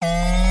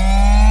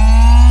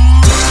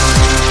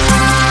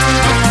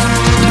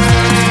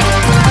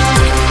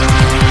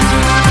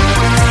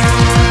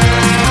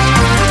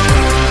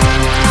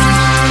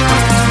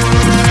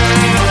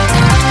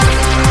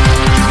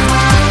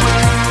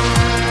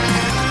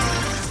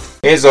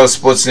Here's our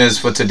sports news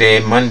for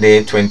today,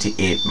 Monday,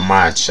 28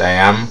 March. I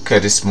am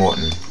Curtis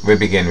Morton. We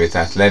begin with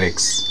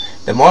athletics.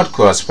 The Maude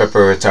Cross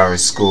Preparatory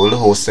School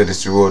hosted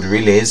its road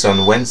relays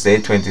on Wednesday,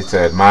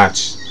 23rd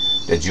March.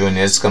 The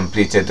juniors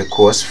completed the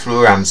course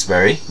through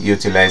Ramsbury,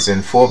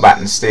 utilizing 4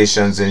 baton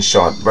stations in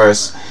short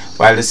bursts,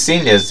 while the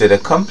seniors did a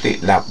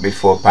complete lap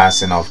before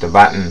passing off the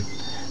baton.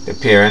 The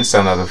parents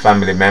and other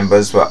family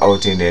members were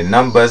out in their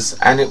numbers,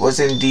 and it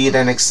was indeed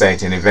an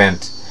exciting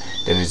event.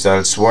 The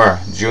results were: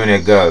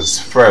 junior girls,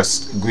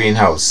 1st, Green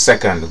House,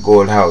 2nd,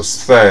 Gold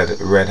House, 3rd,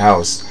 Red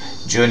House.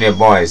 Junior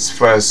boys,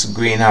 1st,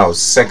 Green House,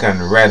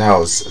 2nd, Red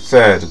House,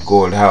 3rd,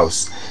 Gold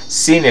House.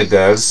 Senior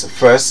girls,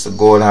 1st,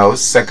 Gold House,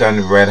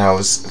 2nd, Red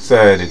House,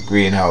 3rd,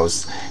 Green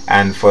House.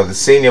 And for the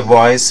senior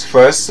boys,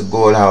 1st,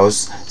 Gold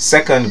House,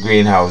 2nd,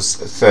 Green House,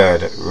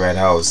 3rd, Red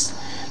House.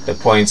 The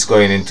points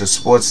going into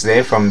sports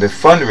day from the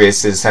fun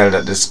races held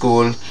at the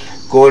school: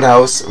 Gold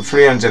House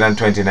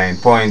 329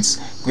 points,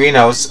 Green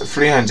House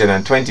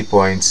 320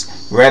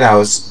 points, Red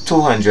House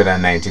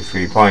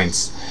 293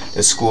 points.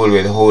 The school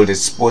will hold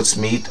its sports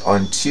meet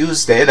on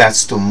Tuesday,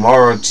 that's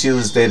tomorrow,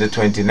 Tuesday the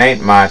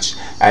 29th March,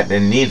 at the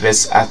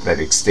Nevis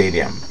Athletic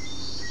Stadium.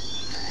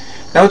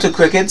 Now to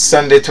cricket.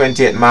 Sunday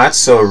 28th March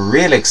saw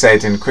real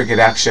exciting cricket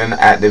action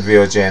at the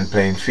VOJN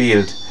playing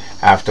field.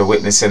 After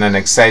witnessing an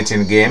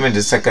exciting game in the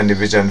 2nd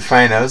Division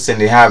finals in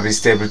the Harvey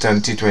Stapleton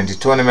T20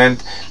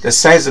 tournament, the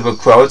sizable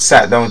crowd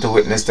sat down to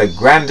witness the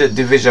Grand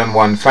Division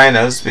 1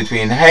 finals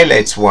between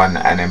Highlights 1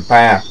 and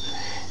Empire.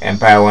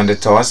 Empire won the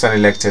toss and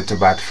elected to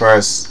bat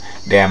first.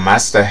 They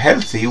amassed a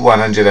healthy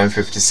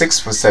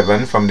 156 for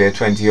 7 from their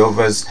 20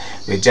 overs,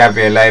 with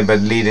Javier Libert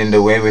leading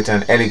the way with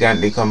an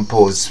elegantly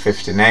composed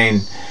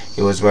 59.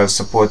 He was well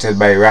supported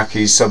by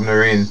Rakesh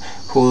Submarine,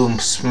 who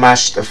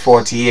smashed a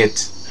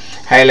 48.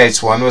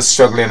 Highlights 1 was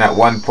struggling at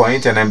one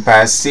point, and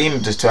Empire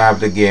seemed to have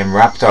the game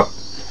wrapped up.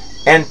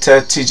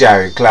 Enter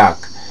Tijari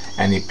Clark,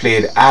 and he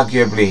played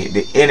arguably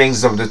the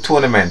innings of the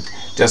tournament,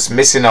 just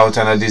missing out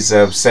on a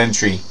deserved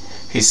century.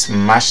 He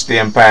smashed the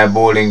Empire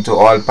bowling to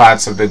all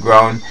parts of the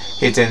ground,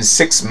 hitting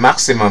 6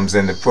 maximums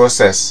in the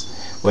process.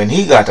 When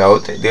he got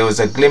out, there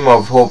was a glimmer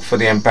of hope for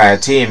the Empire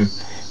team,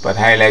 but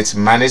Highlights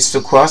managed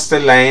to cross the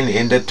line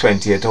in the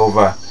 20th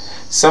over.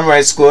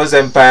 Sunrise scores: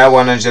 Empire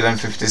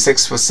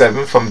 156 for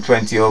 7 from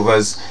 20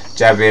 overs,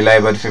 Javier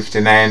Libert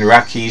 59,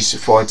 Rakesh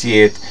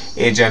 48,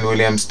 Adrian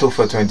Williams 2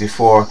 for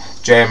 24,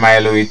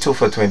 Jeremiah Louis 2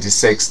 for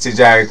 26,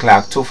 Tijari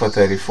Clark 2 for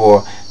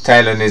 34,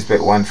 Tyler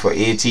Nisbet 1 for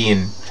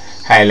 18.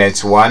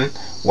 Highlights 1,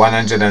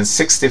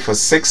 160 for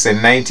 6 in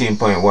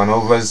 19.1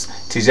 overs,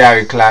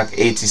 Tijari Clark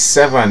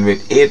 87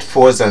 with 8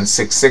 fours and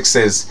 6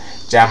 sixes,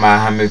 Jamal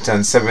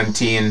Hamilton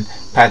 17,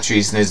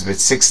 Patrice Nisbet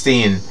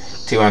 16.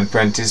 T1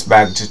 Prentice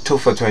bagged 2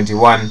 for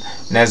 21,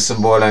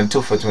 Nelson Boland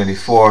 2 for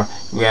 24,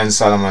 Ryan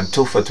Solomon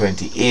 2 for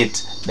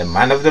 28. The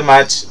man of the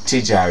match,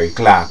 Tijari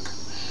Clark.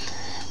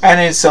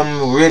 And in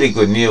some really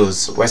good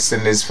news, West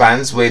Indies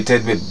fans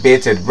waited with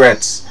bated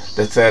breaths.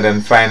 The 3rd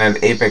and final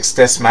Apex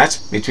Test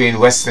match between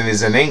West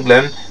Indies and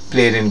England,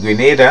 played in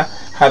Grenada,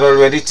 had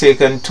already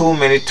taken too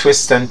many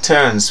twists and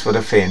turns for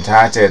the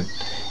faint-hearted.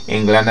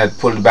 England had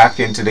pulled back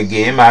into the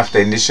game after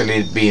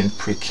initially being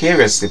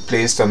precariously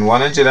placed on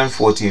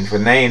 114 for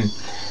 9.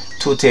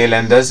 2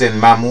 tailenders in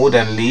Mahmood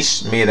and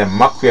Leash made a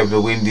mockery of the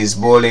Windies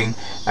bowling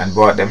and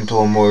brought them to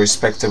a more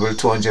respectable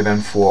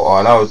 204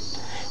 all out.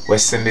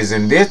 West Indies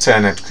in their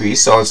turn at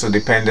crease also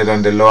depended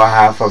on the lower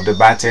half of the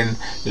batting,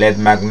 led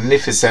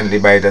magnificently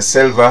by Da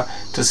Silva,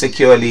 to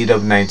secure a lead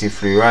of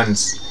 93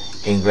 runs.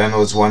 England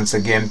was once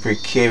again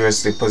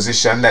precariously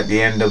positioned at the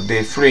end of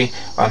day 3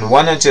 on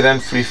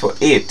 103 for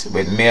 8,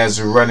 with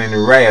Mayers running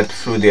riot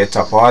through their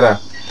top order.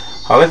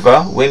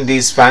 However,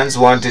 Windies fans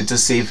wanted to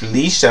see if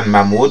Leash and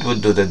Mahmood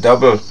would do the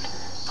double.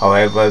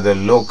 However, the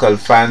local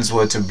fans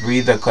were to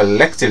breathe a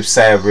collective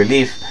sigh of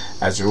relief,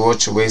 as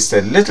Roach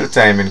wasted little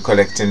time in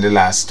collecting the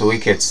last 2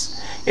 wickets.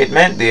 It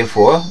meant,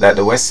 therefore, that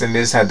the West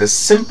Indies had the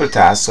simple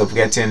task of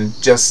getting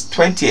just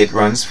 28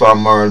 runs for a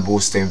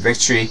moral-boosting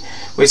victory,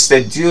 which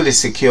they duly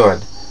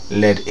secured,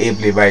 led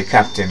ably by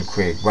Captain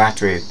Craig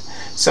Brathwaite.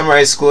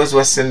 Summary scores: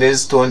 West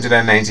Indies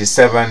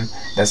 297,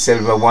 Da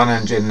Silva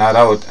 100 not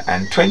out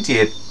and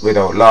 28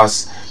 without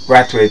loss,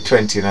 Brathwaite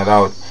 20 not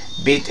out.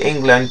 Beat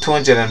England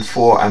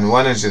 204 and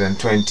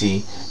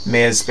 120,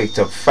 Mayers picked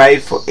up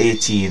 5 for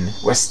 18,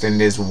 West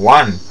Indies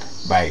won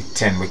by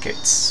 10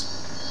 wickets.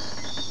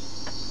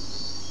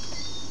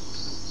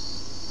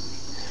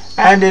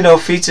 And in our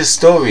feature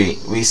story,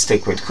 we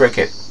stick with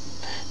cricket.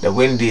 The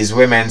Windies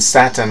women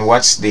sat and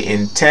watched the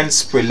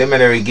intense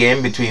preliminary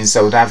game between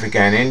South Africa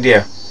and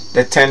India.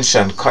 The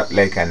tension cut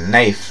like a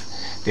knife.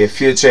 Their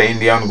future in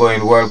the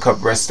ongoing World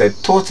Cup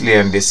rested totally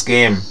on this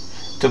game.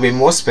 To be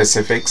more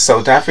specific,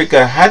 South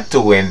Africa had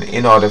to win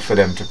in order for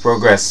them to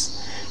progress.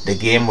 The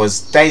game was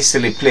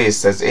dicily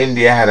placed as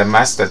India had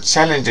amassed a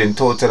challenging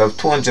total of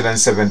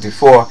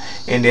 274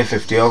 in their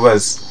 50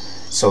 overs.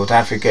 South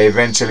Africa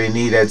eventually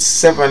needed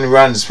 7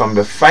 runs from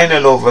the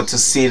final over to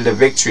seal the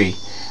victory,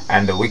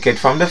 and the wicket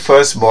from the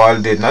first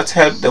ball did not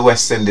help the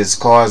West Indies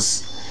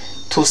cause.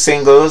 2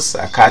 singles,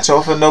 a catch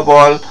off a no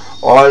ball,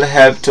 all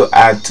helped to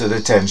add to the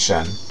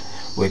tension.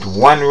 With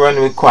 1 run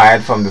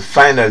required from the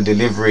final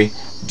delivery,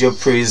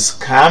 Dupreez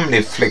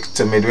calmly flicked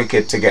to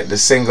mid-wicket to get the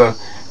single,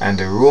 and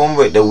the room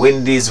with the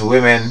Windies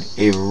women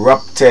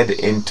erupted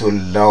into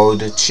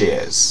loud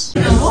cheers.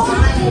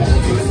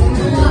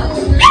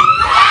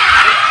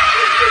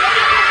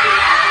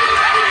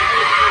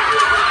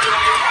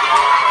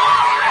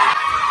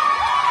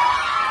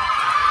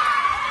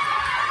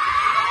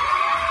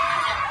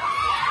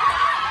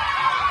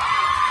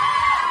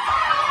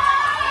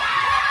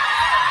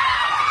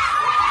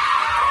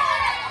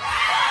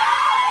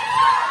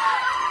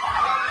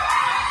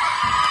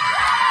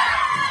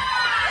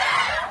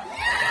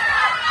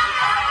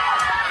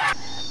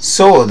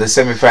 So the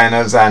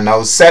semi-finals are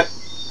now set.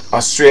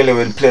 Australia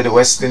will play the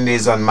West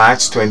Indies on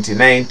March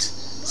 29th.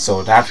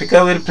 South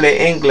Africa will play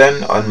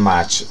England on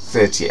March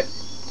 30th.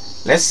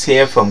 Let's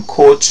hear from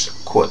Coach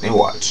Courtney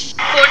Walsh.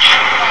 Coach,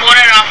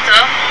 morning after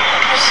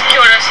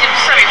secured us in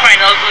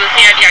semi-final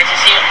quality at the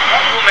ICC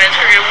Women's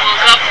Cricket World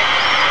Cup.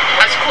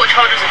 As coach,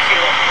 how does it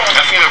feel?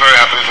 I feel very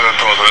happy for the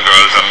total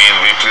girls. I mean,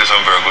 we play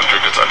some very good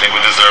cricket. I think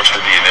we deserve to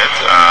be in it.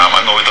 I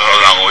know it was a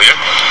long way,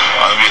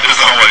 and we did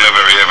normally a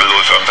very heavy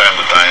load from time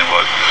to time,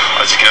 but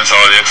as you can see,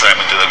 all the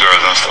excitement in the girls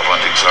and stuff and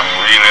things. So I'm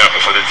really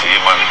happy for the team,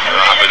 and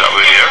happy that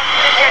we're here,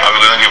 and we're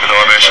going to give it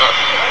our best shot.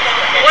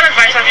 What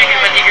advice have you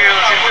given the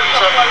girls in terms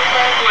of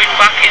going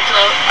back into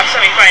a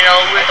semi-final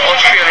with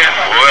Australia?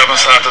 Well, we haven't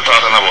started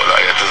talking about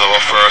that yet. It's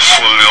our first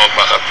full day out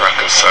back at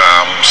practice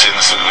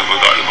since we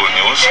got the good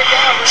news.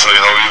 So,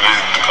 you know, we'll be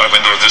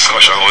having those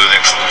discussions over the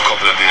next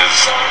couple of days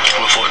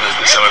before the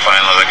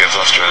semi-finals against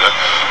Australia,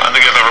 and to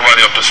get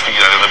everybody up to speed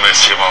and in the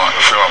best frame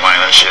of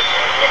mind and shape.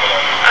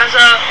 As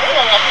a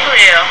former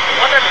player,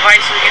 what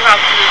advice would you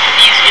have to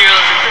these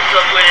girls in terms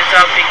of going into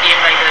a big game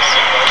like this?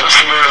 Just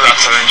to be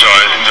relaxed and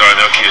enjoy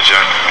the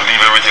occasion.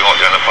 Leave everything out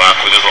there in the park,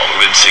 which is what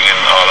we've been singing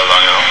all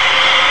along, you know.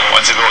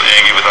 Once you go out there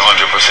and give it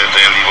 100%,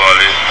 then you leave all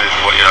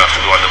what you have to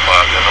do on the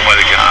park, and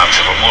nobody can ask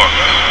you for more.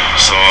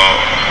 So,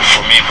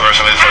 for me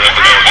personally, for them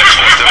to go and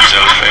express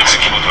themselves,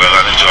 execute well,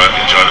 and enjoy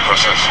the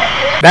process.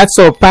 That's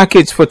our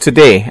package for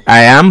today.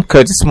 I am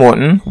Curtis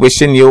Morton,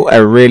 wishing you a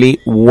really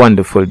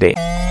wonderful day.